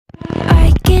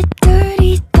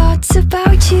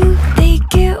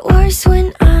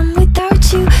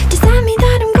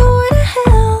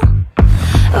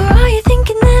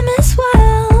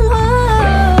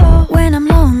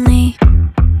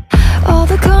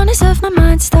corners of my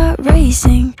mind start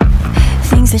racing,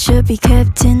 things that should be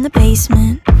kept in the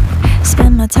basement.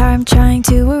 Spend my time trying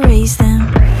to erase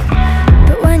them,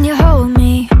 but when you hold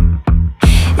me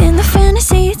in the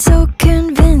fantasy, it's so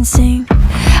convincing.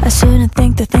 I shouldn't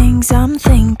think the things I'm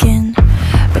thinking,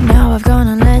 but now I've gone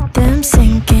and let them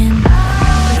sink in.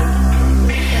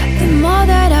 The more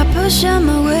that I push them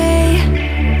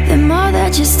away, the more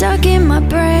that you're stuck in my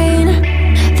brain,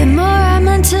 the more I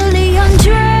mentally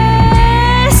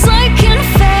undress, like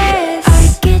confess.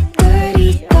 I get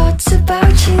dirty thoughts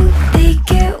about you, they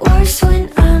get worse when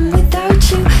I'm without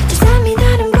you. Does that mean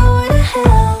that I'm going to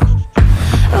hell,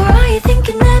 or are you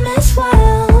thinking them as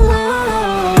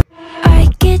well? I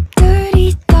get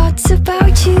dirty thoughts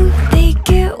about you, they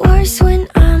get worse when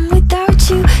I'm without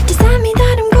you. Does that mean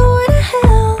that I'm going to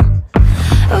hell,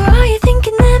 or are you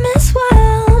thinking them as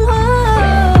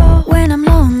well? When I'm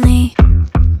lonely,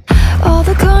 all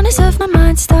the corners of my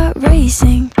mind start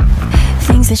racing,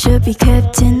 things that should be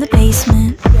kept in the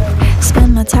basement.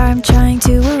 Spend my time trying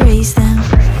to erase them,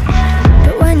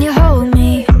 but when you hold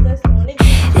me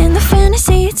in the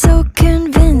fantasy, it's so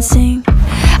convincing.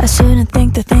 I shouldn't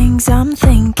think the things I'm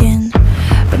thinking,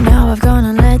 but now I've gone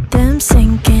and let them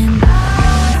sink in.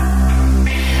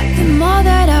 The more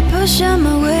that I push them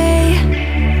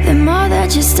away, the more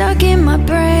that you're stuck in my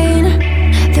brain,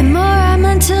 the more I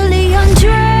mentally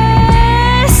undress.